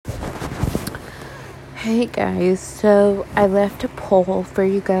Hey guys, so I left a poll for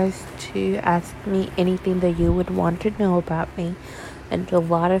you guys to ask me anything that you would want to know about me, and a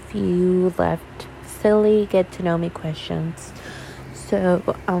lot of you left silly get to know me questions.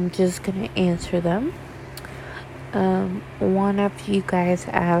 So I'm just gonna answer them. One of you guys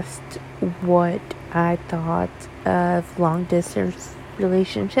asked what I thought of long distance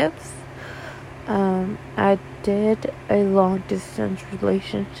relationships. I did a long distance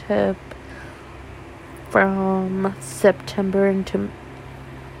relationship from September until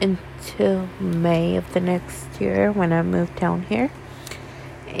May of the next year when I moved down here.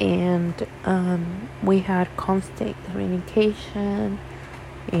 And we had constant communication,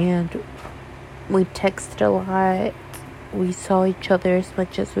 and we texted a lot. We saw each other as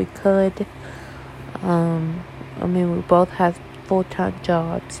much as we could. We both have full-time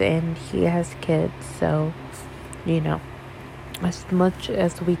jobs, and he has kids, so as much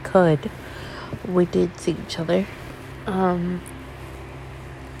as we could, we did see each other.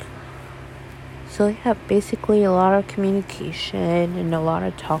 So yeah, basically a lot of communication and a lot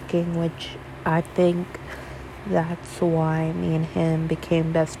of talking, which I think that's why me and him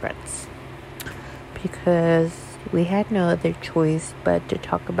became best friends. Because we had no other choice but to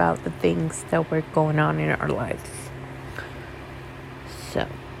talk about the things that were going on in our lives. So,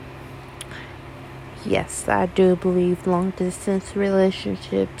 yes, I do believe long distance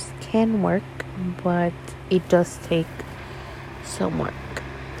relationships can work, but it does take some work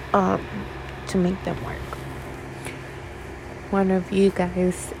to make them work. One of you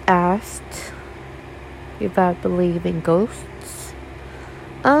guys asked if I believe in ghosts.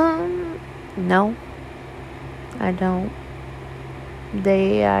 No, I don't.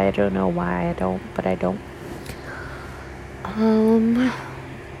 I don't know why I don't, but I don't.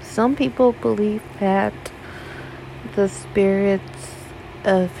 Some people believe that the spirits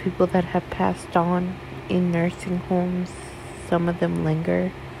of people that have passed on in nursing homes, some of them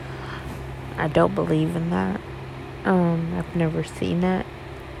linger. I don't believe in that. I've never seen it.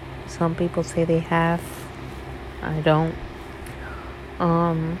 Some people say they have. I don't.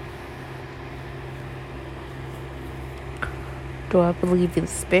 Do I believe in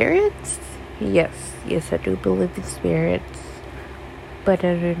spirits? Yes, I do believe in spirits. But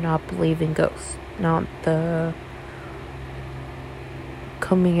I do not believe in ghosts. Not the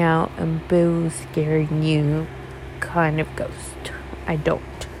coming out and boo scaring you kind of ghost. I don't.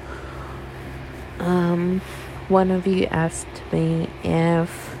 One of you asked me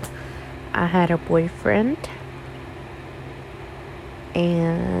if I had a boyfriend,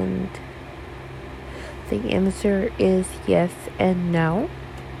 and the answer is yes and no.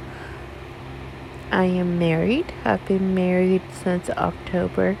 I am married. I've been married since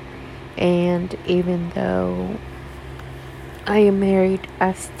October, and even though I am married,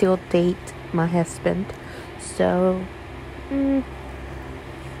 I still date my husband. So, I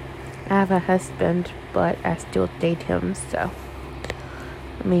have a husband, but I still date him, so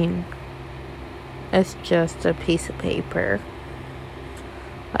it's just a piece of paper.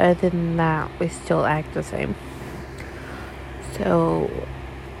 Other than that, we still act the same. So,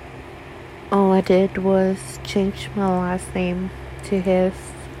 all I did was change my last name to his.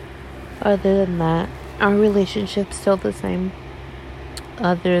 Other than that, our relationship's still the same.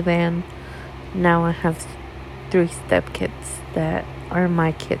 Other than now I have 3 stepkids that are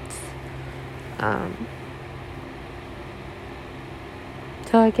my kids.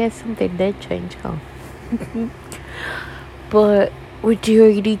 So I guess something did change, huh? But we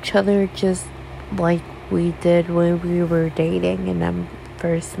treat each other just like we did when we were dating and I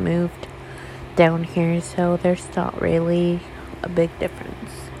first moved down here, so there's not really a big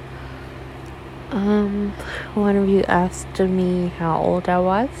difference. One of you asked me how old I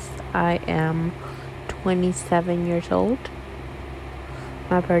was. I am 27 years old.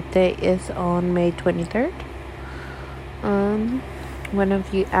 My birthday is on May 23rd. One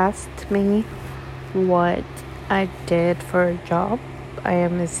of you asked me what I did for a job. I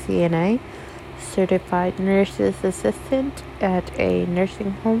am a CNA, certified nurse's assistant at a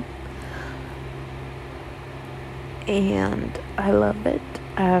nursing home. And I love it.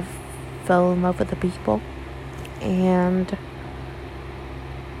 I've fell in love with the people. And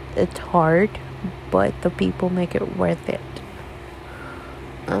it's hard, but the people make it worth it.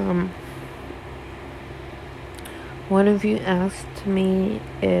 One of you asked me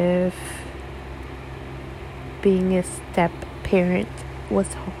if being a step parent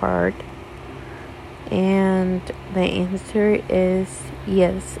was hard, and the answer is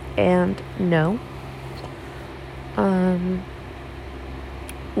yes and no.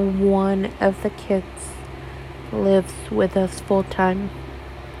 One of the kids lives with us full time,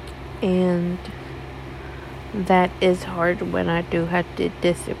 and that is hard when I do have to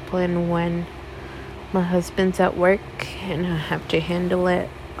discipline when my husband's at work and I have to handle it.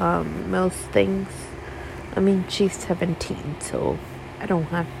 Most things, I mean, she's 17, so I don't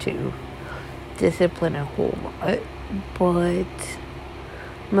have to discipline a whole lot, but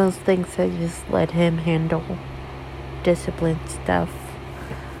most things I just let him handle discipline stuff.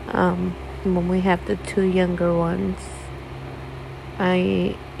 When we have the two younger ones,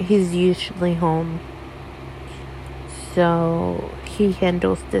 he's usually home, so he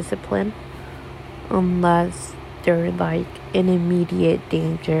handles discipline unless they're like in immediate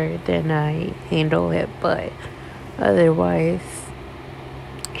danger, then I handle it, but otherwise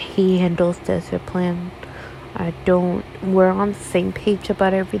he handles discipline. We're on the same page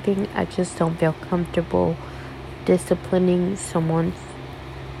about everything. I just don't feel comfortable disciplining someone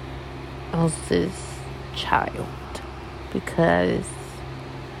else's child because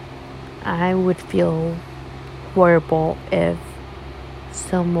I would feel horrible if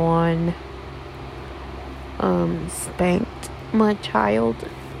someone spanked my child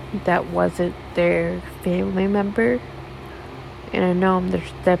that wasn't their family member. And I know I'm their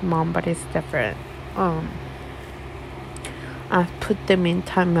stepmom, but it's different. I've put them in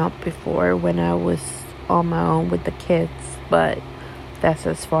timeout before when I was on my own with the kids, but that's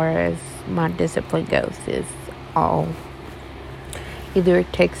as far as my discipline goes. Is I'll either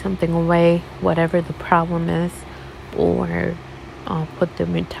take something away, whatever the problem is, or I'll put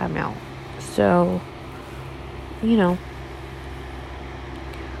them in timeout. So,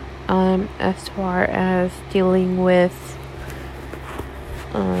 as far as dealing with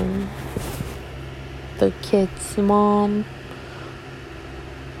the kid's mom,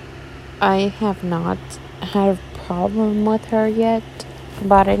 I have not had a problem with her yet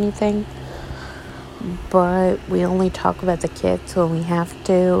about anything, but we only talk about the kids when we have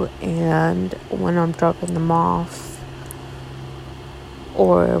to, and when I'm dropping them off,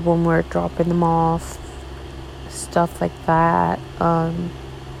 or when we're dropping them off, stuff like that.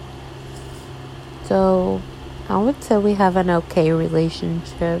 So I would say we have an okay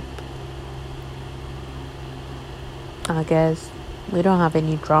relationship, I guess. We don't have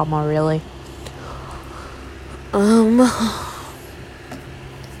any drama, really.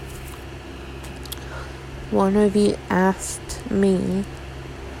 One of you asked me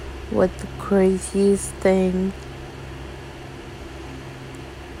what the craziest thing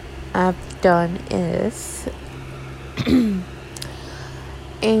I've done is.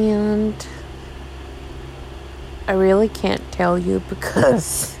 And I really can't tell you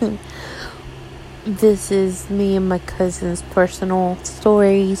because this is me and my cousin's personal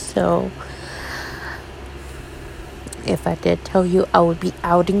story, so if I did tell you, I would be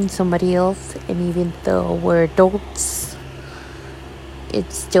outing somebody else, and even though we're adults,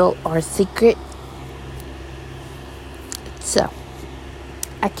 it's still our secret. So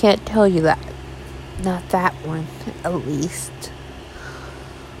I can't tell you that. Not that one, at least.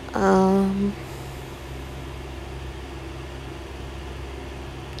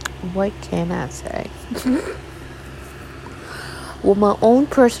 What can I say? Well, my own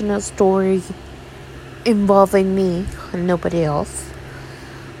personal story involving me and nobody else.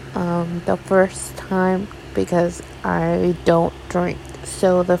 The first time, because I don't drink,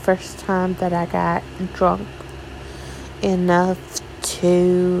 so the first time that I got drunk enough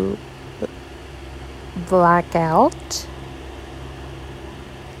to black out,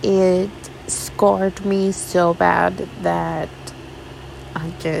 it scarred me so bad that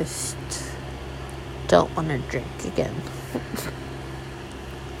I just don't want to drink again.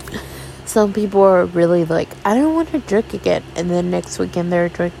 Some people are really like, I don't want to drink again, and then next weekend they're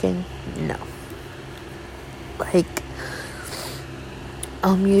drinking. No. Like,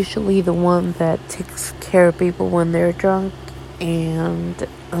 I'm usually the one that takes care of people when they're drunk, and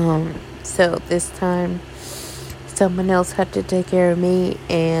so this time someone else had to take care of me,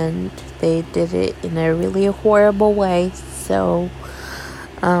 and they did it in a really horrible way. So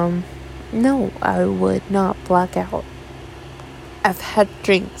no, I would not black out. I've had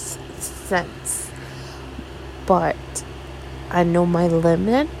drinks since, but I know my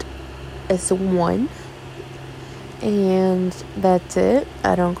limit is 1, and that's it.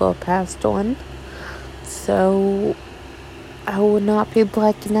 I don't go past 1, so I will not be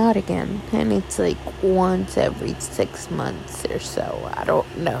blacking out again. And it's like once every 6 months or so. I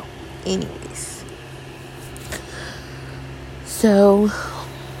don't know. Anyways, so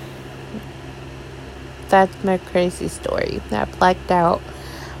that's my crazy story. I blacked out.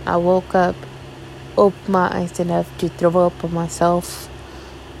 I woke up, opened my eyes enough to throw up on myself,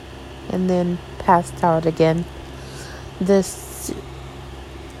 and then passed out again. This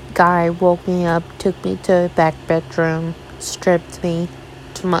guy woke me up, took me to the back bedroom, stripped me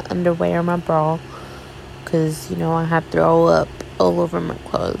to my underwear, my bra, because, you know, I had throw up all over my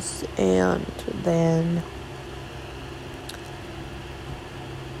clothes. And then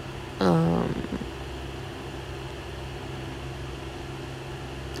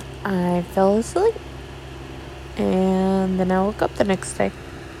I fell asleep. And then I woke up the next day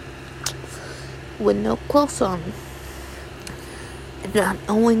with no clothes on, not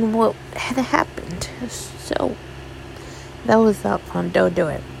knowing what had happened. So that was not fun. Don't do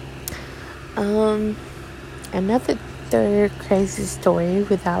it. Another crazy story,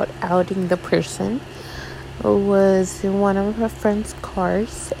 without outing the person, was in one of our friends'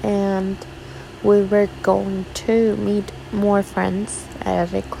 cars, and we were going to meet more friends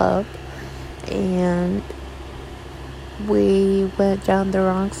at a club, and we went down the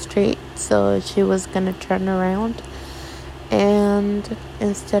wrong street, so she was gonna turn around, and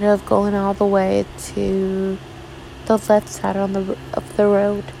instead of going all the way to the left side of the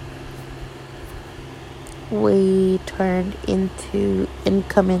road, we turned into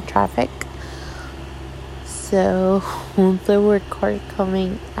incoming traffic. So there were cars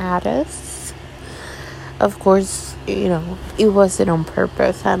coming at us. Of course, you know, it wasn't on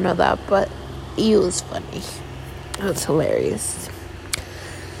purpose, I know that, but it was funny. It was hilarious.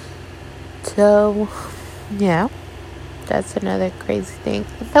 So, yeah, that's another crazy thing.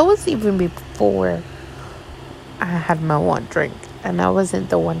 That was even before I had my one drink, and I wasn't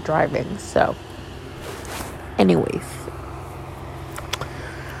the one driving, so anyways,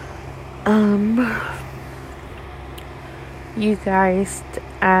 you guys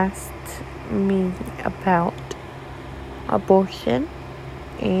asked me about abortion,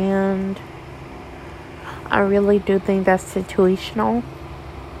 and I really do think that's situational.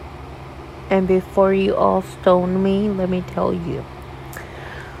 And before you all stone me, let me tell you,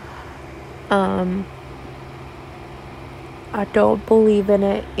 I don't believe in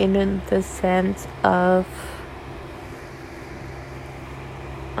it in the sense of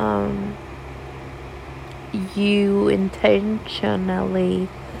you intentionally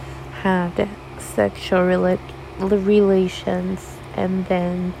had sexual relations and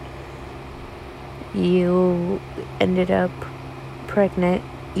then you ended up pregnant.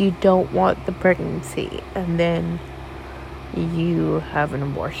 You don't want the pregnancy, and then you have an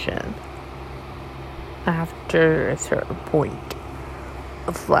abortion after a certain point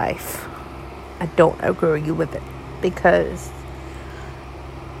of life. I don't agree with it, because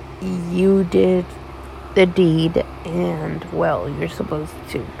you did the deed, and well, you're supposed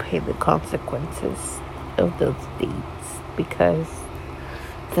to pay the consequences of those deeds, because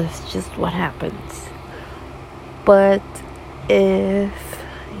that's just what happens. But if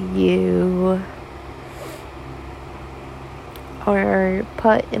you are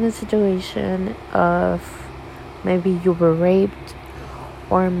put in a situation of maybe you were raped,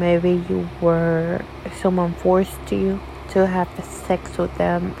 or maybe someone forced you to have sex with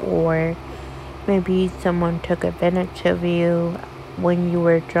them, or maybe someone took advantage of you when you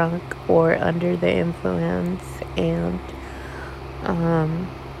were drunk or under the influence, and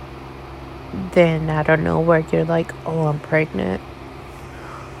then I don't know, where you're like, oh, I'm pregnant.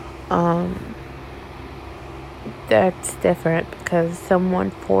 That's different, because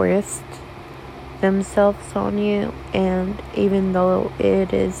someone forced themselves on you, and even though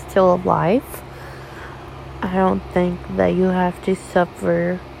it is still a life, I don't think that you have to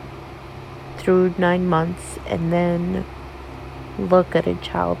suffer through 9 months and then look at a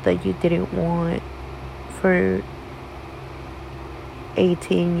child that you didn't want for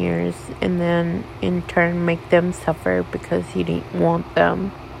 18 years and then in turn make them suffer because you didn't want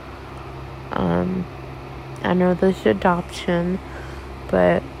them. I know there's adoption,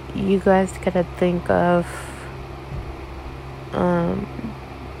 but you guys gotta think of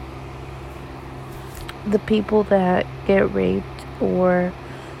the people that get raped or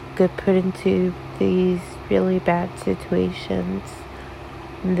get put into these really bad situations.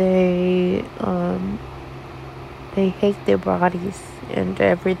 They hate their bodies and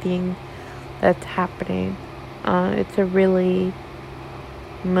everything that's happening. It's a really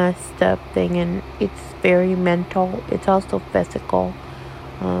messed up thing, and it's very mental. It's also physical.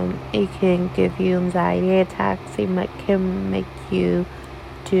 It can give you anxiety attacks. It can make you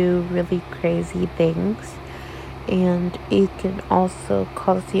do really crazy things, and it can also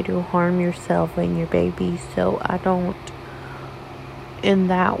cause you to harm yourself and your baby. So in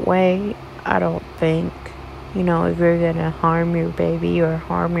that way, I don't think, if you're gonna harm your baby or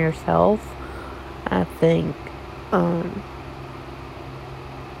harm yourself, I think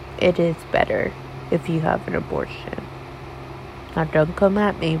it is better if you have an abortion. Now don't come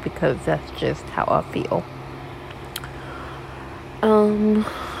at me because that's just how I feel.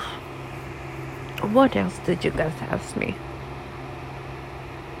 What else did you guys ask me?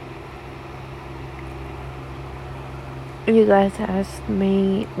 You guys asked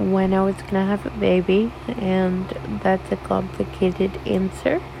me when I was gonna have a baby, and that's a complicated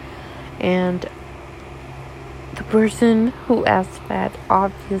answer. And the person who asked that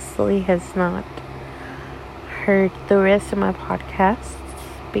obviously has not heard the rest of my podcasts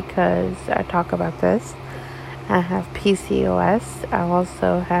because I talk about this. I have PCOS. I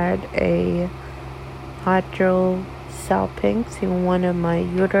also had a hydrosalpinx in one of my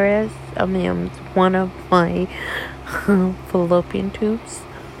uterus. One of my fallopian tubes.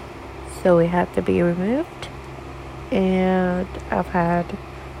 So it had to be removed. And I've had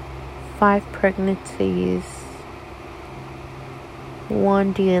 5 pregnancies.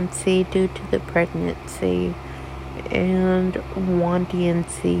 1 DNC due to the pregnancy. And 1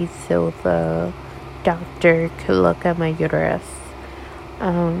 DNC so the doctor could look at my uterus.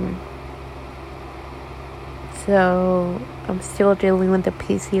 So I'm still dealing with the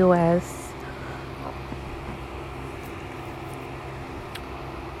PCOS.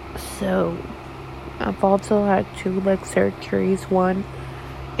 So I've also had 2 leg surgeries, one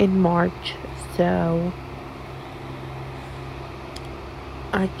in March. So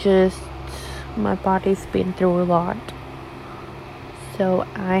my body's been through a lot. So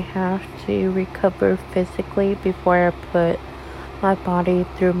I have to recover physically before I put my body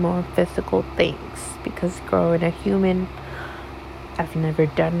through more physical things. Because growing a human, I've never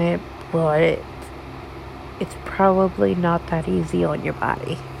done it, but it's probably not that easy on your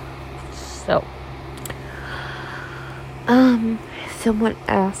body. So, someone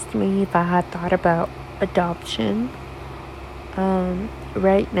asked me if I had thought about adoption.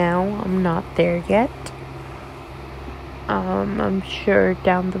 Right now, I'm not there yet. I'm sure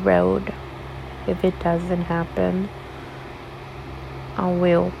down the road, if it doesn't happen, I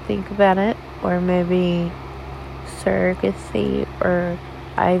will think about it. Or maybe surrogacy or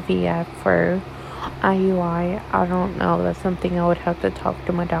IVF or IUI. I don't know. That's something I would have to talk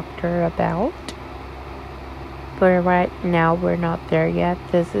to my doctor about. But right now, we're not there yet.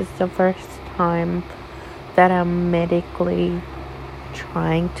 This is the first time that I'm medically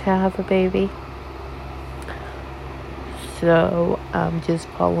trying to have a baby. So I'm just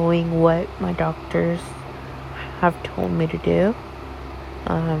following what my doctors have told me to do.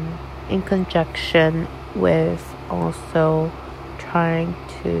 In conjunction with also trying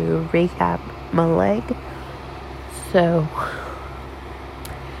to rehab my leg. So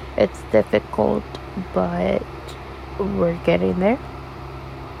it's difficult, but we're getting there.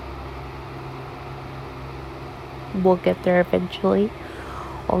 We'll get there eventually.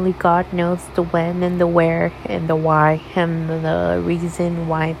 Only God knows the when and the where and the why and the reason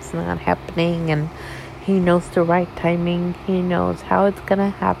why it's not happening, and He knows the right timing. He knows how it's gonna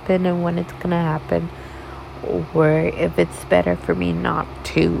happen and when it's gonna happen, or if it's better for me not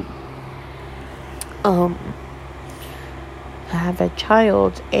to have a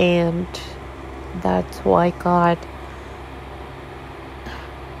child. And that's why God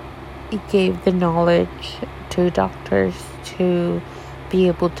gave the knowledge to doctors to be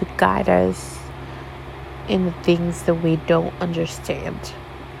able to guide us in the things that we don't understand.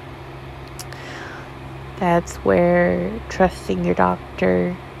 That's where trusting your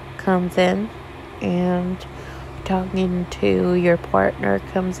doctor comes in, and talking to your partner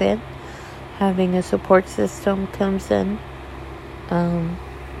comes in. Having a support system comes in.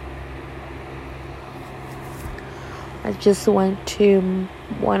 I just went to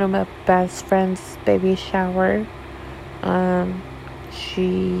one of my best friend's baby shower.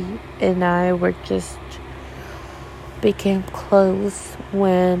 She and I became close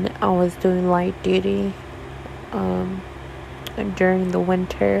when I was doing light duty during the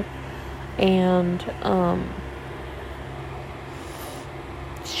winter, and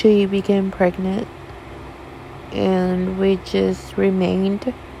she became pregnant, and we just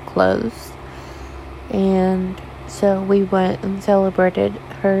remained close. And so we went and celebrated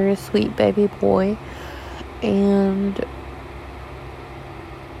her sweet baby boy, and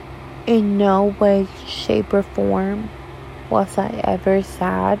in no way, shape, or form was I ever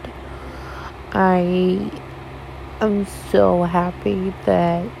sad. I am so happy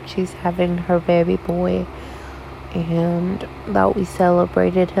that she's having her baby boy and that we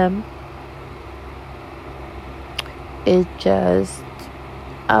celebrated him.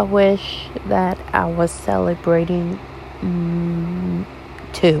 I wish that I was celebrating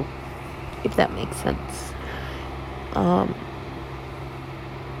too, if that makes sense.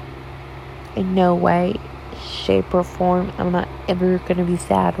 In no way, shape, or form. I'm not ever gonna be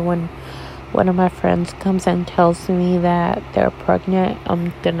sad when one of my friends comes and tells me that they're pregnant.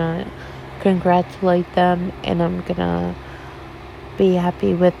 I'm gonna congratulate them, and I'm gonna be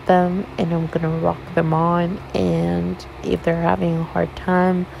happy with them, and I'm gonna rock them on. And if they're having a hard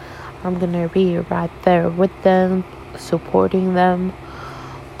time, I'm gonna be right there with them, supporting them.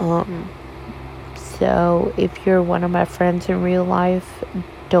 So if you're one of my friends in real life,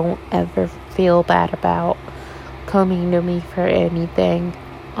 don't ever feel bad about coming to me for anything.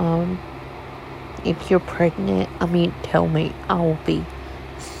 If you're pregnant, tell me. I will be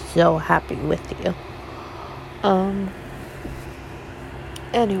so happy with you.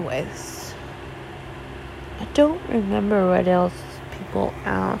 Anyways, I don't remember what else people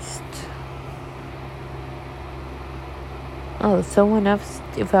asked. Oh, someone asked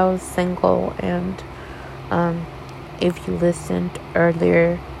if I was single, and if you listened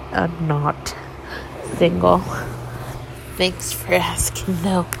earlier, I'm not single. Thanks for asking,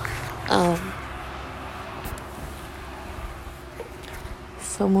 though.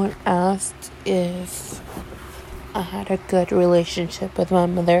 Someone asked if I had a good relationship with my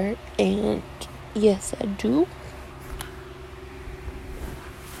mother, and yes, I do.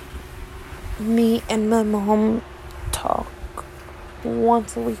 Me and my mom talk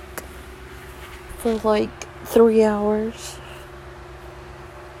once a week for like 3 hours.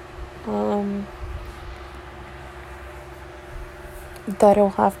 That'll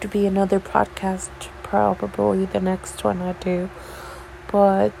have to be another podcast, probably the next one I do.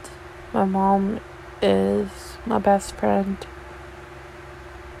 But my mom is my best friend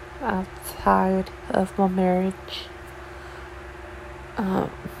outside of my marriage.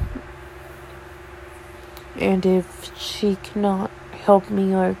 And if she cannot help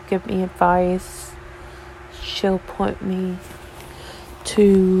me or give me advice, she'll point me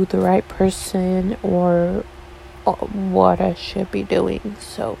to the right person or what I should be doing.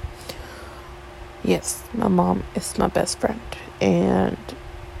 So yes, my mom is my best friend, and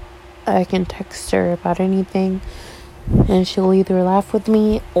I can text her about anything, and she'll either laugh with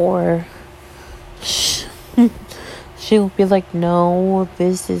me or she'll be like, no,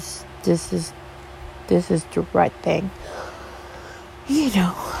 this is the right thing.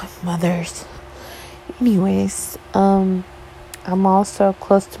 Mothers. Anyways, I'm also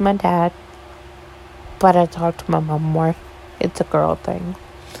close to my dad, but I talk to my mom more. It's a girl thing.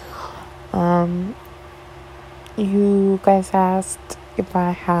 You guys asked if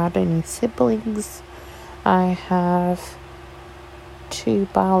I had any siblings. I have 2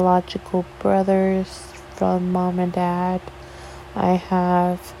 biological brothers from mom and dad. I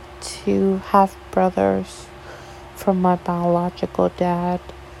have 2 half brothers from my biological dad.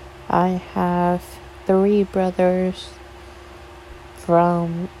 I have 3 brothers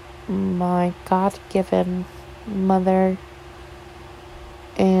from my God-given mother,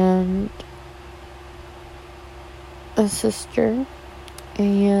 and a sister,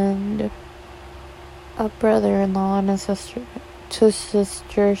 and a brother-in-law, and a sister, 2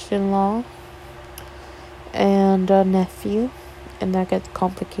 sisters-in-law, and a nephew. And that gets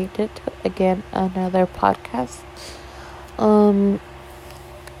complicated. Again, another podcast.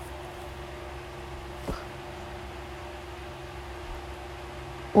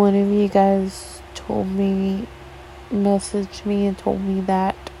 One of you guys messaged me and told me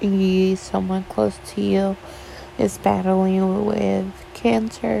that someone close to you is battling with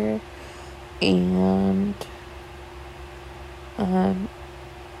cancer, and I'm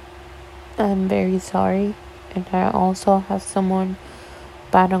very sorry. And I also have someone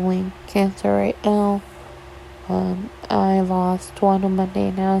battling cancer right now. I lost one of my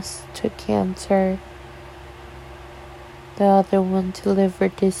nanas to cancer, the other one to liver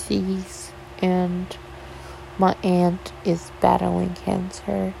disease, and my aunt is battling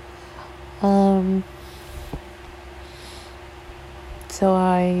cancer. So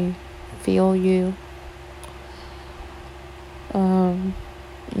I feel you.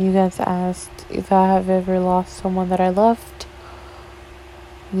 You guys asked if I have ever lost someone that I loved.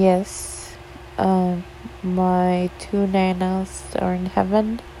 Yes. My 2 nanas are in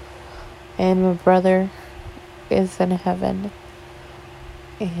heaven, and my brother is in heaven,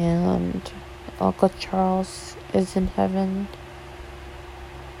 and Uncle Charles is in heaven,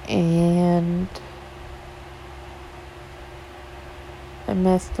 and I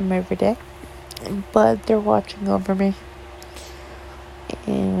miss them every day, but they're watching over me,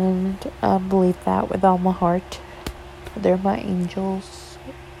 and I believe that with all my heart. They're my angels.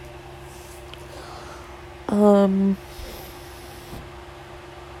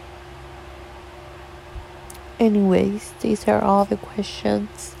 Anyways, these are all the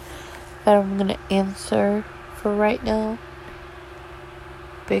questions that I'm gonna answer for right now,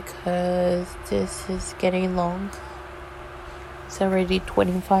 because this is getting long. It's already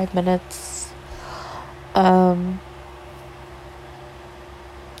 25 minutes.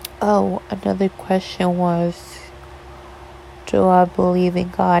 Another question was, do I believe in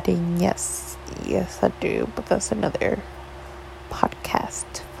God? And yes, I do, but that's another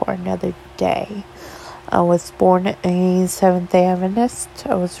podcast for another day. I was born a Seventh-day Adventist.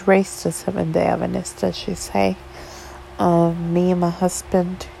 I was raised a Seventh-day Adventist, I should say. Me and my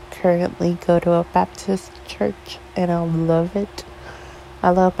husband currently go to a Baptist church, and I love it. I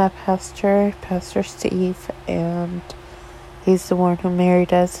love my pastor, Pastor Steve, and he's the one who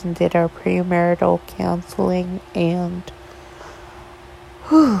married us and did our premarital counseling, and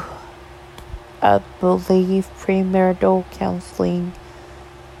I believe premarital counseling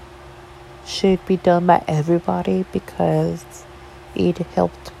should be done by everybody, because it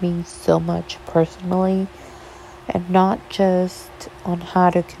helped me so much personally, and not just on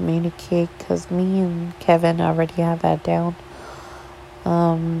how to communicate, because me and Kevin already have that down.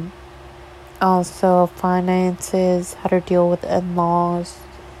 Also finances, how to deal with in-laws,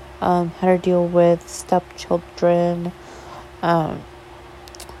 how to deal with stepchildren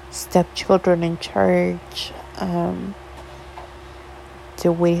in church.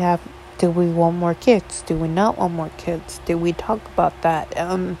 Do we want more kids? Do we not want more kids? Do we talk about that?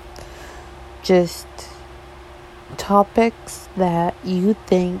 Just topics that you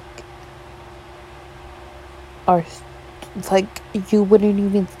think are like you wouldn't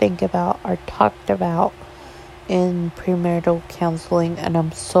even think about are talked about in premarital counseling, and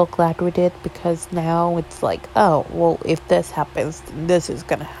I'm so glad we did, because now it's like, oh, well, if this happens, then this is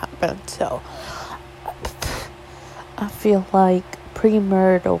gonna happen. So I feel like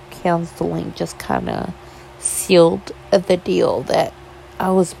premarital counseling just kind of sealed the deal that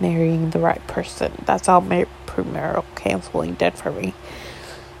I was marrying the right person. That's all premarital counseling did for me.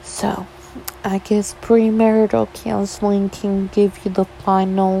 So I guess premarital counseling can give you the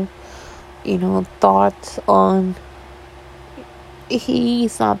final, thoughts on.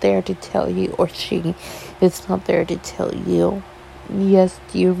 He's not there to tell you, or she is not there to tell you, yes,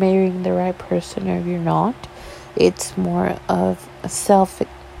 you're marrying the right person or you're not. It's more of a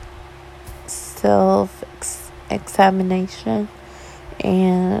self-examination,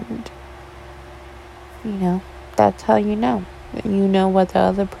 and that's how you know. You know what the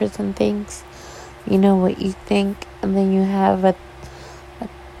other person thinks, you know what you think, and then you have a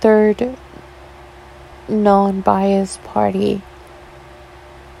third non-biased party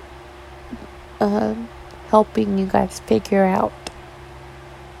helping you guys figure out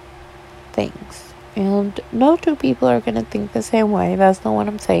things. And no two people are gonna think the same way. That's not what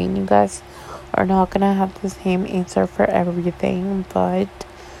I'm saying. You guys are not gonna have the same answer for everything, but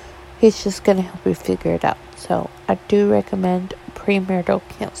it's just gonna help you figure it out. So I do recommend premarital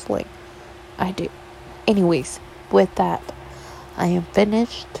counseling. I do. Anyways, with that, I am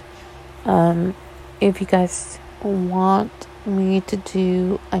finished. If you guys want me to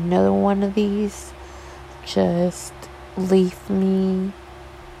do another one of these, just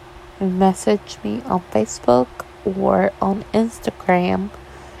message me on Facebook or on Instagram,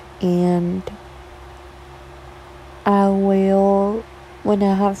 and I will, when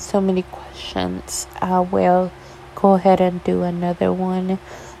I have so many questions, I will go ahead and do another one.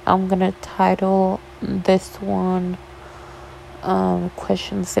 I'm gonna title this one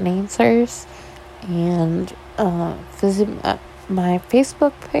questions and answers, and visit my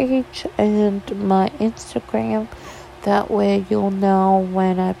Facebook page and my Instagram. That way you'll know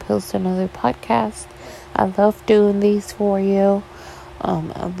when I post another podcast. I love doing these for you.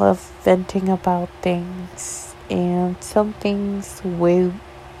 I love venting about things, and some things will,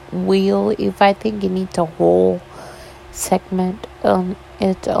 if I think it needs a whole segment on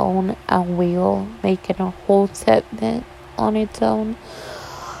its own, I will make it a whole segment on its own.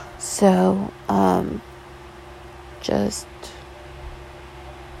 So just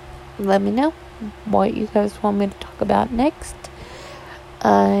let me know what you guys want me to talk about next.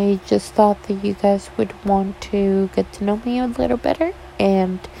 I just thought that you guys would want to get to know me a little better,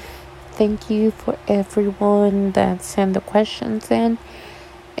 and thank you for everyone that sent the questions in,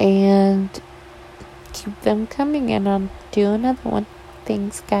 and keep them coming, and I'll do another one.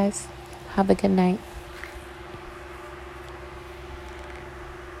 Thanks, guys. Have a good night.